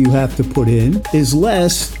water you have to put in is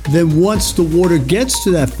less than once the water gets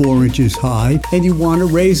to that 4 inches high and you want to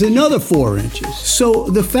raise another 4 inches. So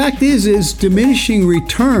the fact is diminishing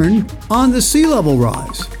return on the sea level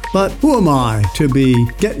rise. But who am I to be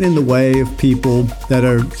getting in the way of people that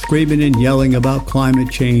are screaming and yelling about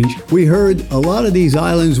climate change? We heard a lot of these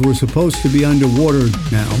islands were supposed to be underwater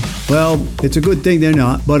now. Well, it's a good thing they're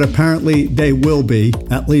not, but apparently they will be.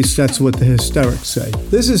 At least that's what the hysterics say.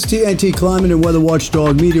 This is TNT Climate and Weather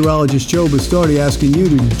Watchdog meteorologist Joe Bastardi asking you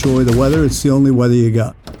to enjoy the weather. It's the only weather you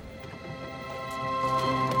got.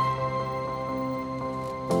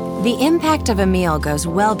 The impact of a meal goes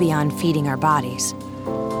well beyond feeding our bodies.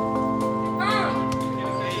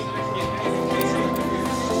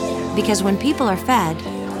 Because when people are fed,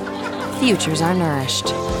 futures are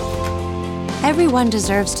nourished. Everyone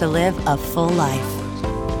deserves to live a full life.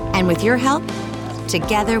 And with your help,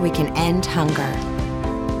 together we can end hunger.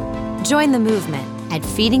 Join the movement at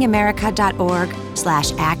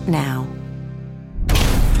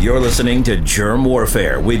feedingamerica.org/actnow. You're listening to Germ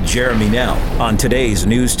Warfare with Jeremy Nell on today's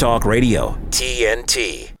News Talk Radio,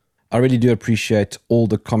 TNT. I really do appreciate all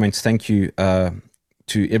the comments. Thank you to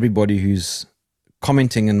everybody who's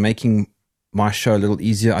commenting and making my show a little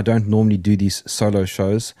easier. I don't normally do these solo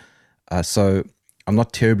shows, so I'm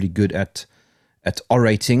not terribly good at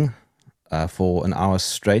orating for an hour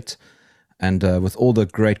straight. And with all the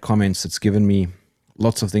great comments, it's given me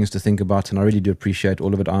lots of things to think about, and I really do appreciate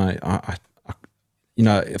all of it. I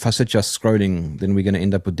if I sit just scrolling, then we're going to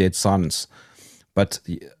end up with dead silence. But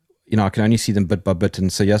I can only see them bit by bit.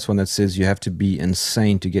 And so, yes, one that says you have to be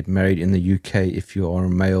insane to get married in the UK if you are a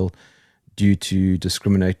male due to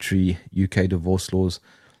discriminatory UK divorce laws,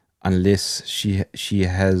 unless she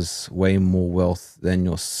has way more wealth than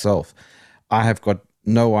yourself. I have got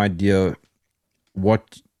no idea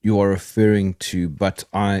what you are referring to, but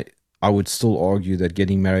I would still argue that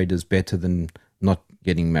getting married is better than not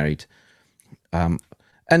getting married.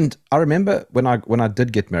 And I remember when I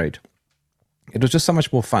did get married, it was just so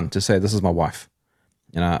much more fun to say, this is my wife.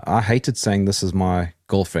 I hated saying this is my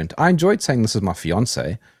girlfriend. I enjoyed saying this is my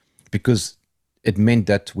fiance because it meant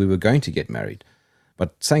that we were going to get married.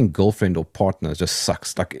 But saying girlfriend or partner just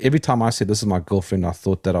sucks. Like every time I said this is my girlfriend, I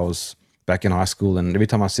thought that I was back in high school. And every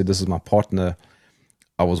time I said this is my partner,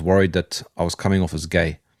 I was worried that I was coming off as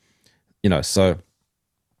gay. So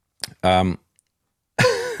Nuck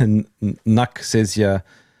says here,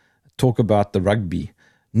 talk about the rugby.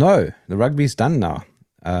 No, the rugby's done now.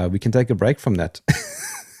 We can take a break from that.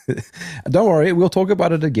 Don't worry, we'll talk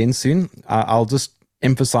about it again soon. I'll just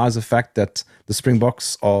emphasize the fact that the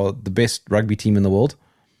Springboks are the best rugby team in the world.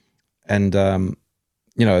 And,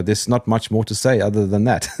 there's not much more to say other than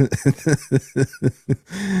that.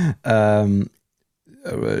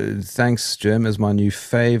 Thanks, Jerm, is my new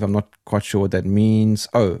fave. I'm not quite sure what that means.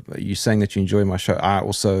 Oh, you're saying that you enjoy my show. I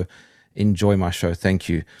also enjoy my show. Thank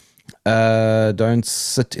you. Don't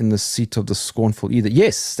sit in the seat of the scornful either.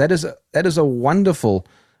 Yes, that is a wonderful.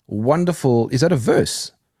 Is that a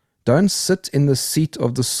verse? Don't sit in the seat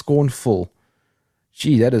of the scornful.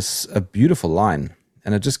 Gee, that is a beautiful line,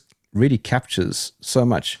 and it just really captures so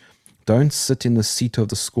much. Don't sit in the seat of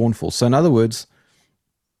the scornful. So in other words,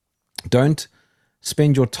 don't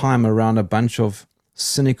spend your time around a bunch of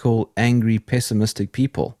cynical, angry, pessimistic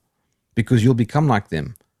people, because you'll become like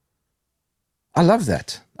them. I love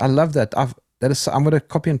that. I'm going to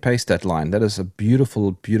copy and paste that line. That is a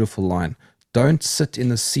beautiful, beautiful line. Don't sit in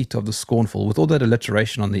the seat of the scornful. With all that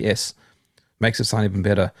alliteration on the S, makes it sound even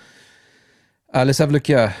better. Let's have a look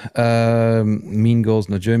here. Mean Girls,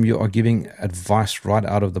 no, Jerm, you are giving advice right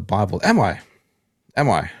out of the Bible. Am I?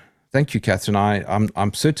 Thank you, Catherine.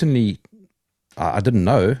 I'm certainly. I didn't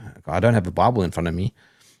know. I don't have a Bible in front of me.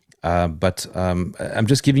 But I'm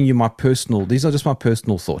just giving you these are just my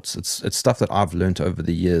personal thoughts. It's stuff that I've learned over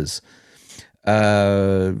the years.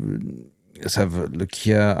 Let's have a look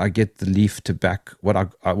here. I get the leaf tobacco.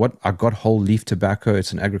 I got whole leaf tobacco.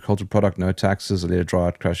 It's an agricultural product, no taxes. I let it dry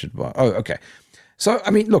out, crush it. Oh, okay. So,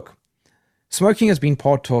 look, smoking has been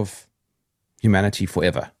part of humanity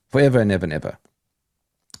forever and ever and ever.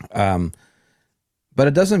 But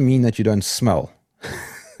it doesn't mean that you don't smell.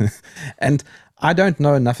 And I don't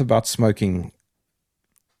know enough about smoking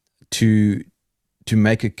to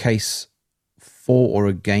make a case for or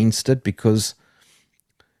against it, because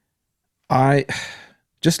I,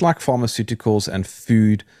 just like pharmaceuticals and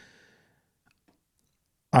food,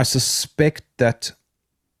 I suspect that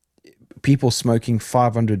people smoking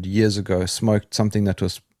 500 years ago smoked something that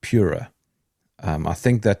was purer. I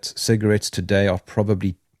think that cigarettes today are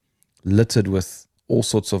probably littered with all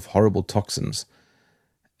sorts of horrible toxins.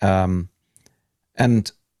 And,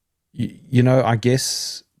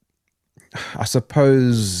 I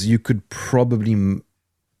suppose you could probably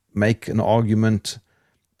make an argument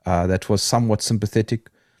that was somewhat sympathetic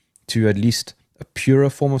to at least a purer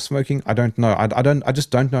form of smoking. I don't know. I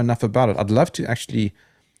just don't know enough about it. I'd love to actually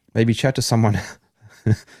maybe chat to someone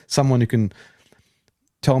who can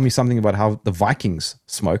tell me something about how the Vikings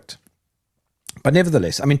smoked. But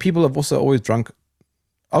nevertheless, people have also always drunk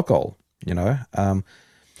alcohol,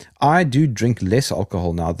 I do drink less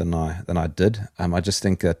alcohol now than I did. I just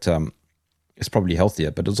think that it's probably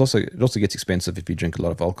healthier, but it also gets expensive if you drink a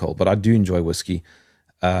lot of alcohol. But I do enjoy whiskey,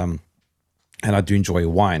 and I do enjoy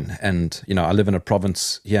wine. And I live in a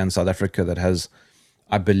province here in South Africa that has,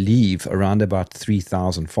 I believe, around about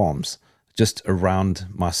 3,000 farms just around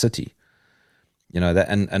my city. That,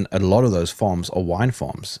 and a lot of those farms are wine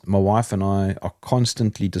farms. My wife and I are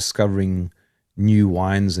constantly discovering new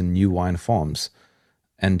wines and new wine farms.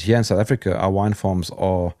 And here in South Africa, our wine farms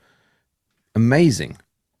are amazing.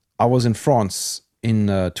 I was in France in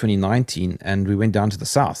 2019, and we went down to the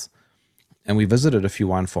south, and we visited a few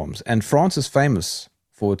wine farms. And France is famous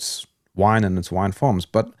for its wine and its wine farms,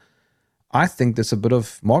 but I think there's a bit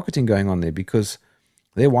of marketing going on there, because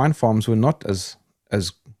their wine farms were not as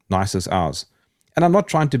nice as ours. And I'm not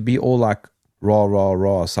trying to be all like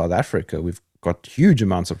rah South Africa. We've got huge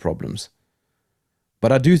amounts of problems,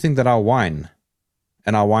 but I do think that our wine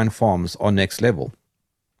and our wine farms are next level.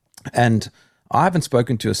 And I haven't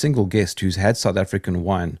spoken to a single guest who's had South African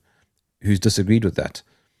wine who's disagreed with that.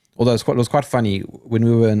 Although it was quite funny when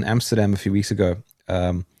we were in Amsterdam a few weeks ago.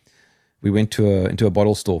 We went into a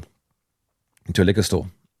bottle store, into a liquor store,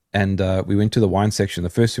 and we went to the wine section.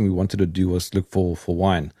 The first thing we wanted to do was look for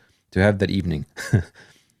wine to have that evening.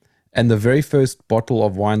 And the very first bottle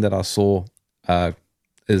of wine that I saw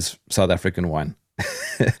is South African wine.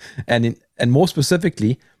 and more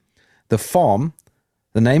specifically, the farm,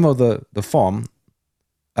 the name of the farm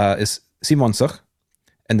is Simonsig,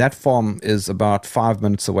 and that farm is about 5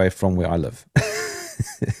 minutes away from where I live.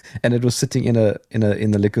 And it was sitting in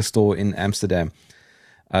the liquor store in Amsterdam.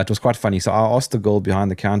 It was quite funny. So I asked the girl behind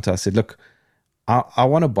the counter, I said, look, I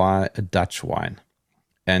want to buy a Dutch wine.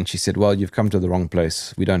 And she said, well, you've come to the wrong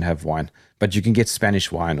place. We don't have wine, but you can get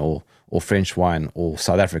Spanish wine or French wine or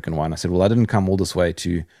South African wine. I said, well, I didn't come all this way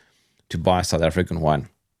to buy South African wine.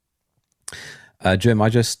 Jerm, I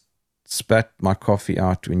just spat my coffee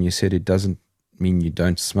out when you said it doesn't mean you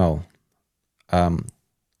don't smell. Oh,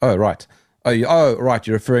 right. Right.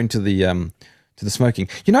 You're referring to the smoking.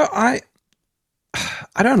 You know, I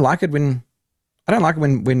don't like it when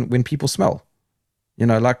people smell. You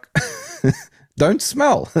know, like don't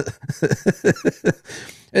smell.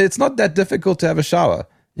 It's not that difficult to have a shower,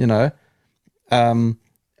 you know.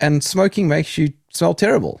 And smoking makes you smell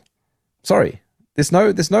terrible. Sorry. There's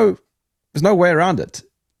no way around it.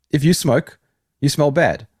 If you smoke, you smell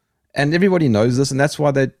bad. And everybody knows this, and that's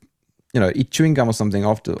why they, you know, eat chewing gum or something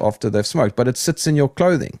after they've smoked, but it sits in your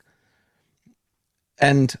clothing.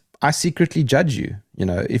 And I secretly judge you. You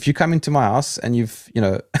know, if you come into my house and you've, you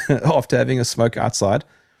know, after having a smoke outside,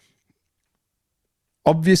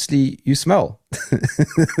 obviously you smell.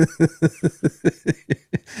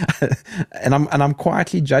 and I'm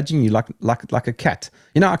quietly judging you like a cat.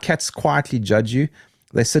 You know how cats quietly judge you?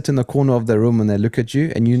 They sit in the corner of their room and they look at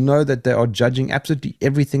you, and you know that they are judging absolutely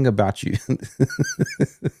everything about you.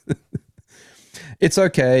 It's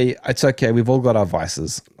okay. It's okay. We've all got our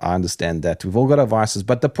vices. I understand that. We've all got our vices.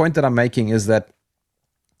 But the point that I'm making is that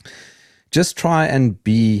just try and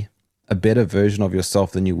be a better version of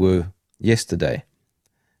yourself than you were yesterday.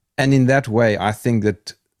 And in that way, I think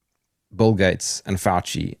that Bill Gates and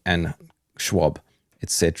Fauci and Schwab,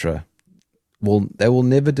 etc., they will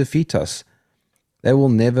never defeat us. They will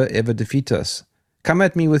never, ever defeat us. Come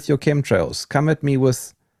at me with your chemtrails. Come at me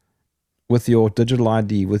with your digital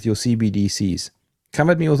ID, with your CBDCs.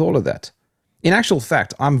 Come at me with all of that. In actual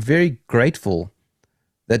fact, I'm very grateful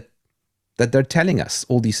that they're telling us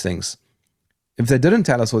all these things. If they didn't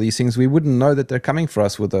tell us all these things, we wouldn't know that they're coming for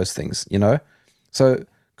us with those things, you know? So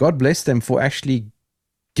God bless them for actually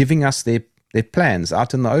giving us their plans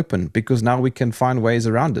out in the open, because now we can find ways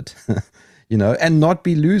around it. You know, and not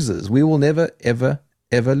be losers. We will never, ever,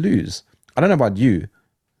 ever lose. I don't know about you,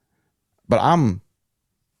 but I'm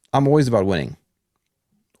always about winning.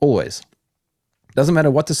 Always. Doesn't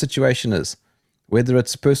matter what the situation is, whether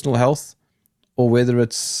it's personal health or whether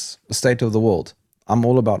it's the state of the world. I'm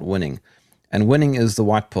all about winning. And winning is the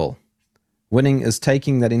white pill. Winning is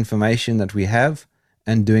taking that information that we have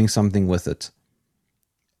and doing something with it.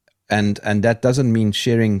 And that doesn't mean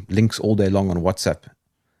sharing links all day long on WhatsApp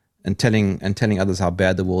and telling others how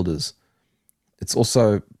bad the world is. It's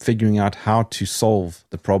also figuring out how to solve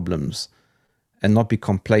the problems and not be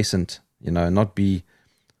complacent, you know, not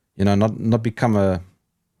become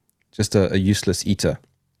just a useless eater.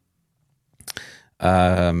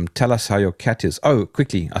 Tell us how your cat is. Oh,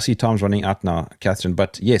 quickly, I see time's running out now, Catherine,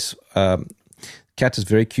 but yes, cat is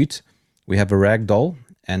very cute. We have a rag doll,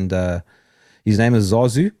 and his name is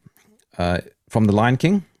Zazu, from The Lion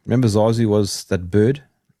King. Remember, Zazu was that bird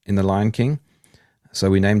in The Lion King, so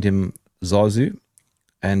we named him Zazu,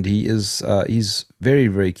 and he's very,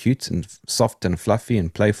 very cute and soft and fluffy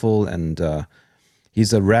and playful, and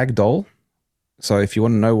he's a rag doll. So if you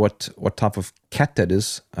want to know what type of cat that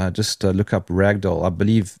is, just look up rag doll. I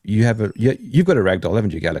believe you've got a rag doll,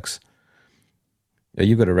 haven't you, Galax? Yeah,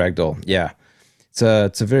 you've got a rag doll. Yeah, it's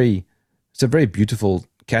a very beautiful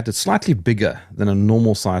cat. It's slightly bigger than a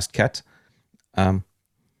normal sized cat.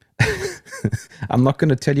 I'm not going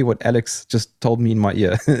to tell you what Alex just told me in my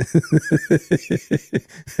ear.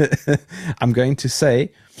 I'm going to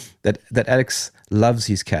say that Alex loves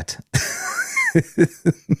his cat.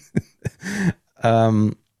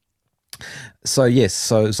 So yes,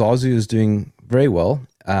 so Zazu is doing very well.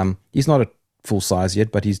 He's not at full size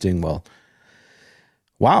yet, but he's doing well.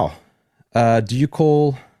 Wow. Do you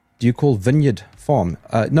call vineyard farm?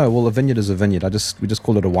 No, well, a vineyard is a vineyard. We just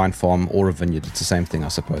call it a wine farm or a vineyard. It's the same thing, I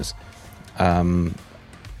suppose.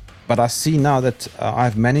 But I see now that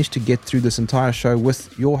I've managed to get through this entire show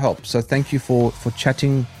with your help. So thank you for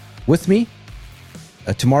chatting with me.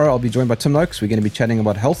 Tomorrow I'll be joined by Tim Noakes. We're going to be chatting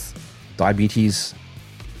about health, diabetes,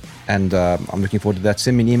 and I'm looking forward to that.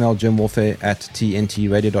 Send me an email,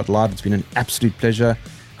 jermwarfare@tntradio.live. It's been an absolute pleasure.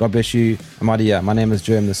 God bless you. Amadia. My name is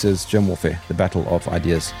Jerm. This is Jerm Warfare, the battle of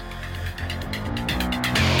ideas.